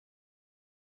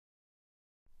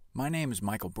My name is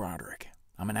Michael Broderick.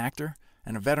 I'm an actor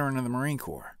and a veteran of the Marine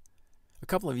Corps. A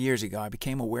couple of years ago, I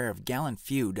became aware of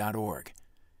GallantFew.org.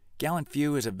 Gallant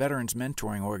Few is a veterans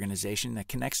mentoring organization that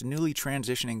connects newly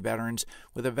transitioning veterans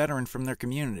with a veteran from their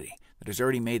community that has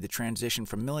already made the transition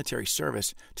from military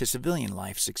service to civilian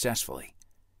life successfully.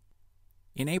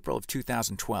 In April of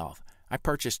 2012, I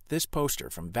purchased this poster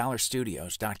from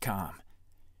ValorStudios.com.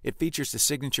 It features the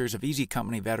signatures of Easy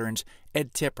Company veterans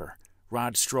Ed Tipper,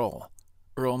 Rod Strohl,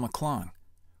 Earl McClung,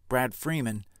 Brad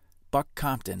Freeman, Buck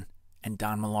Compton, and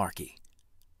Don Malarkey.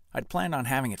 I'd planned on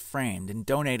having it framed and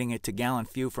donating it to Gallant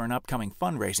Few for an upcoming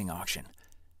fundraising auction.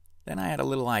 Then I had a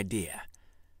little idea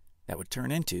that would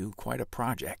turn into quite a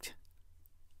project.